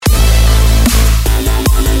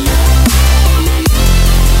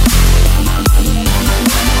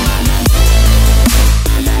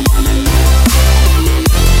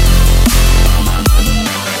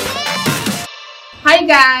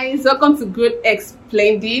welcome to Growth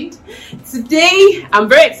Explained. Today I'm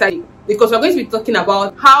very excited because we're going to be talking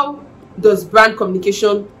about how does brand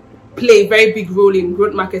communication play a very big role in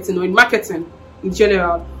growth marketing or in marketing in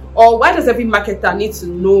general, or why does every marketer need to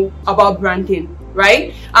know about branding,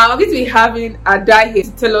 right? I'm going to be having Ada here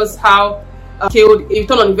to tell us how scaled a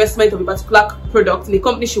return on investment of a particular product in a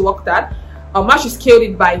company she worked at, how she scaled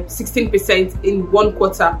it by 16% in 1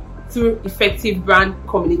 quarter through effective brand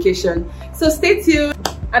communication. So stay tuned.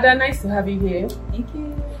 Ada, nice to have you here. Thank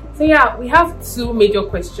you. So yeah, we have 2 major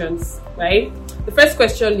questions, right? The first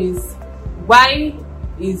question is, why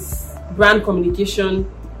is brand communication,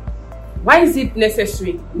 why is it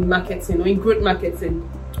necessary in marketing or in growth marketing?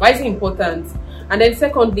 Why is it important? And then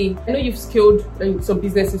secondly, I know you've scaled some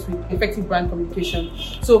businesses with effective brand communication.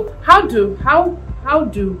 So how do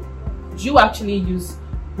you actually use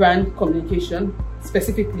brand communication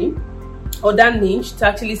specifically, or that niche, to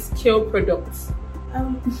actually scale products?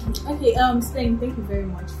 Okay, Spain, thank you very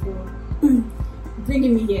much for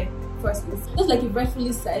bringing me here first. Just like you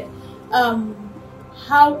rightfully said,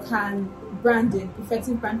 how can branding,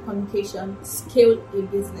 effective brand communication, scale a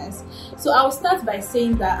business? So I'll start by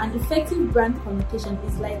saying that an effective brand communication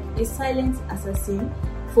is like a silent assassin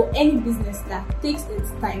for any business that takes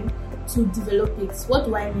its time to develop it. What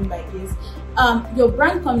do I mean by this? Your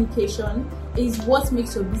brand communication is what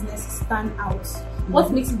makes your business stand out,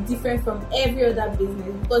 what makes it different from every other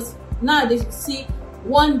business. Because nowadays you see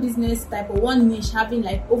one business type or one niche having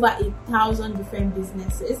like over 1,000 different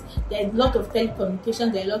businesses. There are a lot of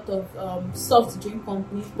telecommunications, there are a lot of soft drink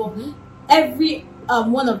companies, but every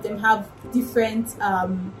one of them have different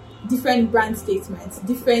brand statements,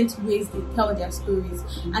 different ways they tell their stories,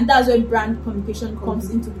 and that's where brand communication comes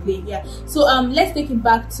into play. Yeah. So let's take it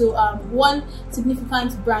back to one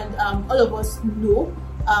significant brand all of us know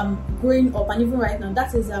growing up, and even right now,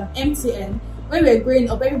 that is MTN. When we were growing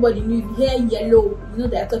up, everybody knew. You hear yellow, you know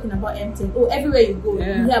they're talking about MTN. Oh, everywhere you go, you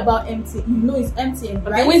hear about MTN. You know it's MTN,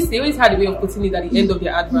 right? They always had a way of putting it at the end of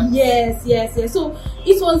their advert. Yes. So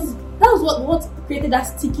that was what created that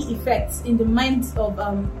sticky effect in the minds of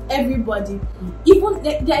everybody. Even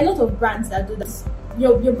there are a lot of brands that do that.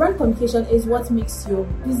 Your brand communication is what makes your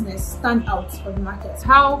business stand out for the market.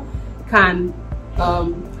 How can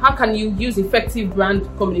you use effective brand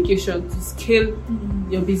communication to scale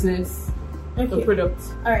your business, your product?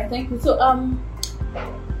 All right, thank you. So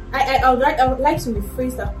I would like to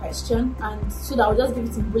rephrase that question, and so that I'll just give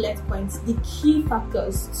it in bullet points. The key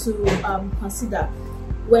factors to consider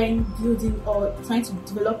when building or trying to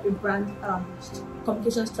develop a brand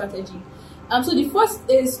communication strategy. So the first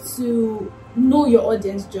is to know your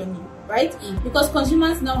audience journey, right? Because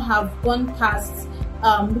consumers now have gone past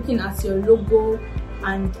looking at your logo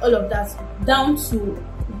and all of that, down to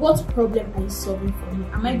what problem are you solving for me?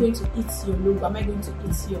 Am I going to eat your logo? Am I going to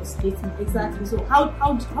eat your statement? Exactly. So how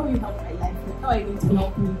will you help my life? How are you going to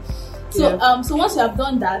help me? So so once you have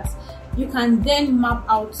done that, you can then map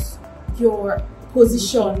out your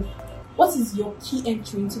position. What is your key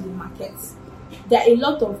entry into the market? There are a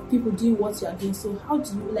lot of people doing what you are doing, so how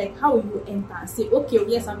will you enter and say, okay,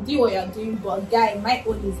 yes, I'm doing what you're doing, but guy, my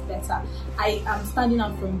own is better. I am standing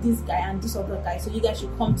out from this guy and this other guy, so you guys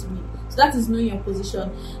should come to me. So that is knowing your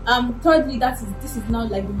position. Thirdly, this is now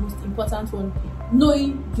like the most important one,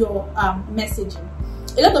 knowing your messaging.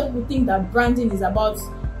 A lot of people think that branding is about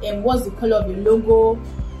what's the color of your logo,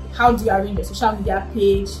 how do you arrange your social media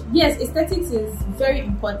page. Yes, aesthetics is very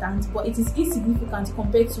important, but it is insignificant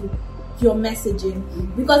compared to your messaging,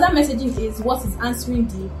 because that messaging is what is answering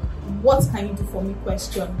the "what can you do for me"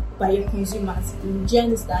 question by your consumers. Do you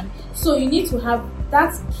understand? So you need to have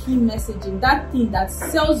that key messaging, that thing that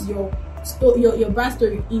sells your brand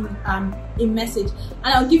story in a message.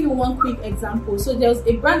 And I'll give you one quick example. So there was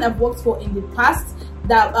a brand I've worked for in the past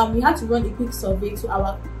that we had to run a quick survey to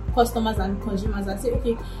our customers and consumers and say,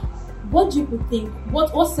 okay, what do you think?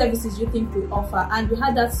 What services do you think we offer? And we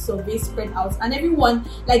had that survey spread out, and everyone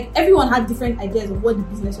had different ideas of what the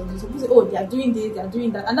business was doing. So people say, oh, they are doing this, they are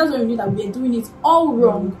doing that, and that's when we knew that we are doing it all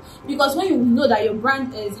wrong. Because when you know that your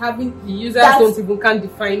brand is having the users can't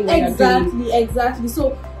define what you're doing. Exactly.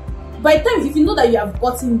 So by the time, if you know that you have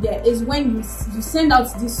gotten there, is when you send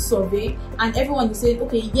out this survey and everyone will say,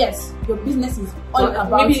 okay, yes, your business is all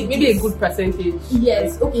about maybe a good percentage.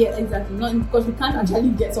 Yes, okay, exactly. Not because we can't actually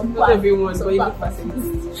get some. Not everyone, but a good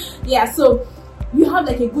percentage. Yeah, so you have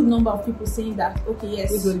like a good number of people saying that, okay, yes,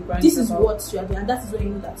 this is what you are doing, and that is when you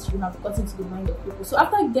know that you have gotten to the mind of people. So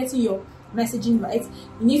after getting your messaging right,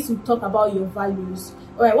 you need to talk about your values.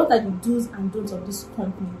 All right, what are the do's and don'ts of this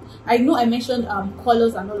company? I know I mentioned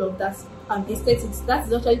colors and all of that aesthetics. That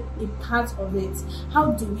is actually a part of it.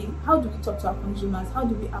 How do we talk to our consumers? How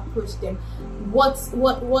do we approach them?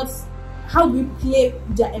 How do we play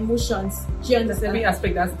their emotions? Do you understand? Every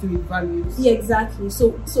aspect has to do with values. Yeah, exactly.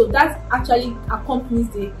 So that actually accompanies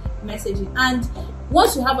the messaging. And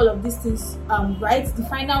once you have all of these things right, the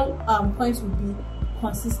final point would be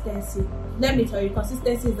consistency. Let me tell you,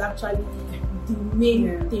 consistency is actually the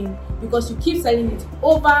main thing, because you keep selling it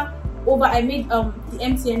over. I made the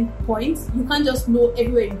MTN points. You can't just know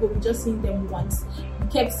everywhere you go. You're just seeing them once. You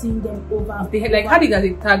kept seeing them over. They had, like, had it as a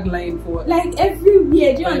tagline for like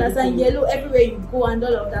everywhere. Do you understand? Yellow everywhere you go and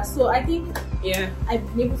all of that. So I think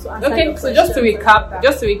I've been able to answer. Okay, so just to recap,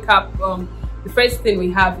 the first thing we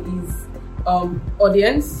have is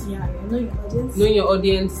audience. Yeah, know your audience. Knowing your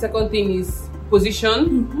audience. Second thing is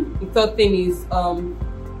position. The third thing is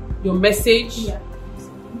your message. Yeah.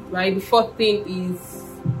 Right. The fourth thing is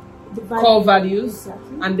the core values.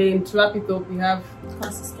 Exactly. And then to wrap it up, we have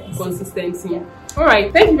consistency. Yeah. All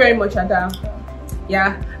right, thank you very much, Ada.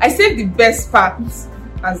 Yeah, I saved the best part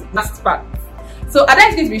as last part. So Ada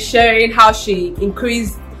is going to be sharing how she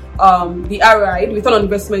increased the ROI, the return on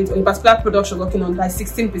investment, on a particular product she's working on by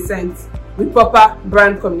 16% with proper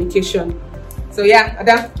brand communication. So yeah,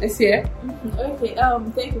 Ada, let's hear. Okay,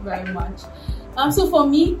 thank you very much. So for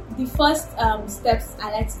me, the first steps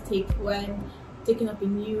I like to take when taking up a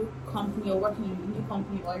new company or working in a new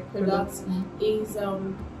company or a product is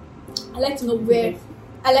I like to know where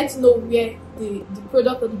the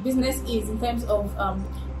product or the business is in terms of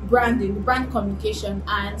branding, brand communication.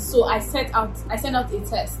 And so I sent out a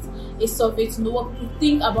test, a survey to know what people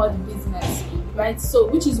think about the business, right? So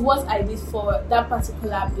which is what I did for that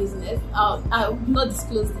particular business. I will not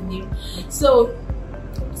disclose the name. So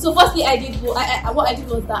firstly, what I did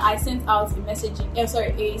was that I sent out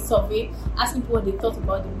a survey asking people what they thought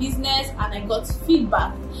about the business, and I got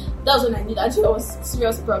feedback. That was when I knew that there was a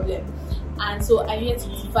serious problem, and so I needed to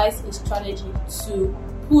devise a strategy to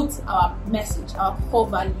put our message, our core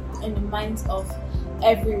value, in the minds of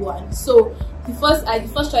everyone. So the first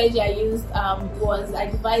strategy I used was I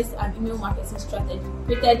devised an email marketing strategy,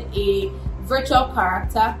 created a virtual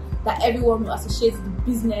character that everyone will associate the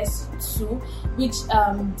business to, which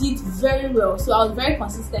did very well. So I was very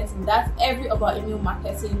consistent in that. Every of our email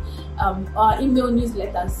marketing, our email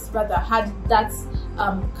newsletters rather, had that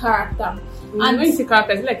character. And when you say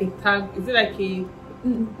character, is it like a tag? Is it like a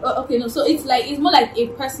okay, no, so it's more like a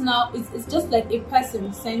personal, it's just like a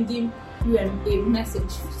person sending you a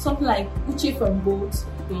message, something like Uche from Bolt.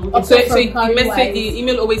 So the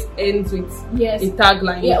email always ends with a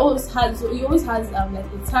tagline. Yeah, it always has like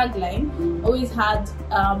a tagline, always had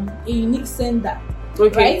a unique sender.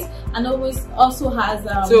 Okay. Right, and also has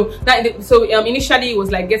initially it was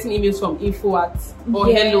like getting emails from info at or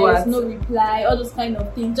hello at, no reply, all those kind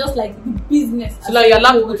of things, just like the business. So like you're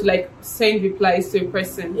allowed to like send replies to a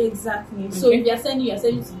person. Exactly. Okay. So if you're sending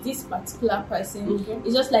to this particular person,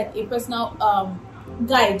 it's just like a personal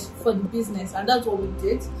guide for the business, and that's what we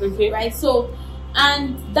did. Okay. Right. So,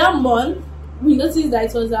 and that month we noticed that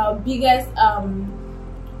it was our biggest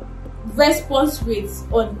response rates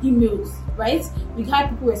on emails. Right, we had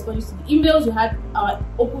people responding to the emails. We had our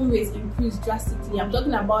open rates increase drastically. I'm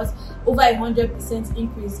talking about over 100%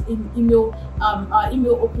 increase in email, our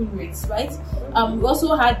email open rates. Right. We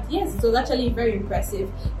also had, it was actually very impressive.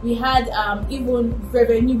 We had even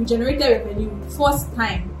revenue. We generated revenue first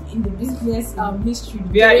time in the business history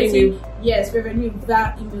via email. Yes, revenue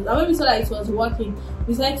via email. And when we saw that it was working,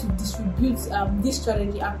 we decided to distribute this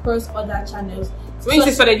strategy across other channels. So when you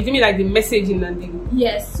say strategy, you mean like the messaging and the...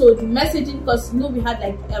 Yes, so the messaging, because we had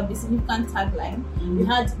like a significant tagline. We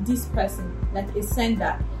had this person, like a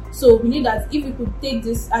sender. So we knew that if we could take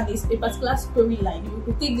this and it's a particular storyline, we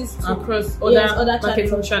could take this to across other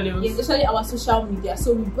marketing channels. Yes, especially our social media.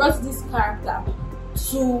 So we brought this character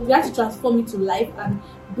we had to transform it to life and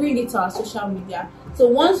bring it to our social media. So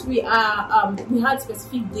once we had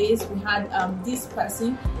specific days, we had this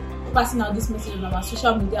person passing out this message on our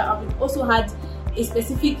social media, and we also had a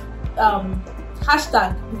specific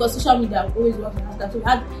hashtag, because social media always works with hashtags. So we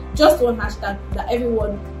had just one hashtag that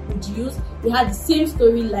everyone would use. We had the same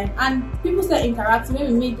storyline, and people started interacting.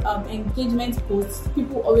 When we made engagement posts,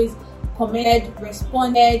 people always commented,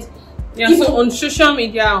 responded. Yeah, so on social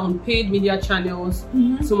media, on paid media channels,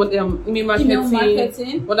 so email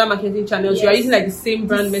marketing, other marketing channels, you are using like the same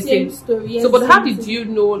brand message. Story, so, but how did you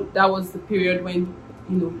know that was the period when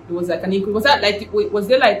there was like an increase? Was that like was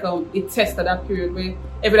there like a test at that period where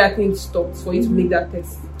everything stopped for you to make that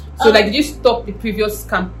test? So like did you stop the previous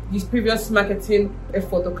marketing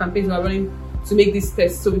effort or campaigns you were running to make this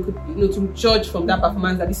test, so we could to judge from that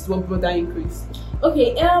performance that this is what brought that increase?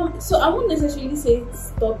 Okay, so I won't necessarily say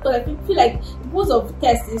stop, but I feel like the purpose of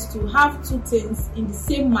test is to have two things in the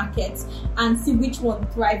same market and see which one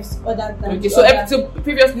thrives other than okay. the So, other. so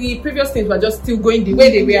previous things were just still going the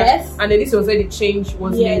way they were, Yes. and then this was where the change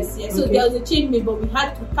was made. Yes. So there was a change made, but we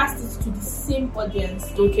had to pass it to the same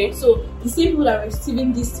audience. Okay. So the same people that were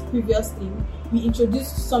receiving this previous thing, we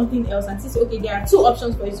introduced something else and say, okay, there are two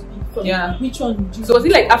options for you to pick from. Yeah. Which one would you? So was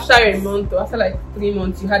it like after a month or after like 3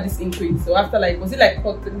 months you had this increase? So after like, was it like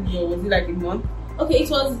quarterly or was it like a month? Okay, it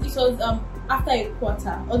was after a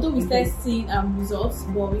quarter. Although we started seeing results,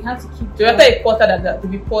 but we had to keep. So after a quarter that the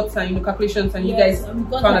reports and calculations and you guys we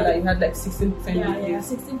got found out that you had like 16% yeah,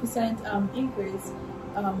 16% increase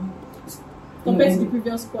compared to the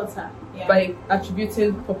previous quarter. Yeah. By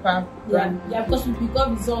attributing proper brand. Yeah, because we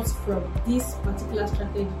got results from this particular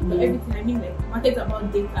strategy. But everything, I mean, like market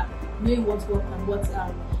about data, knowing what worked and what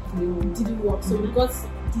didn't work. So we got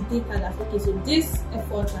the data that okay, so this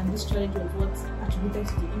effort and this strategy was what attributed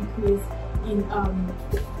to the increase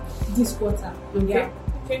in this quarter. Okay. Yeah.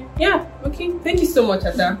 Okay. Yeah. Okay. Thank you so much,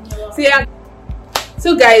 Ada. Yeah. So yeah.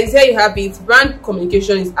 So guys, here you have it. Brand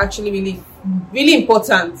communication is actually really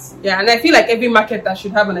important. Yeah, and I feel like every marketer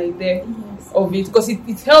should have an idea of it because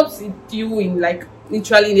it helps you in like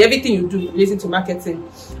literally in everything you do relating to marketing.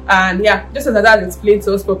 And yeah, just as Ada explained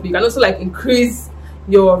to us properly, you can also like increase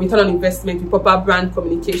your return on investment with proper brand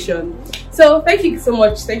communication. So thank you so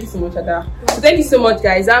much, Ada. So thank you so much,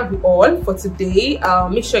 guys. That'll be all for today.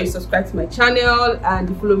 Make sure you subscribe to my channel and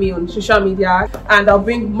you follow me on social media, and I'll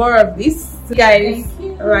bring more of this, guys.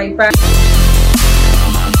 All right, bye.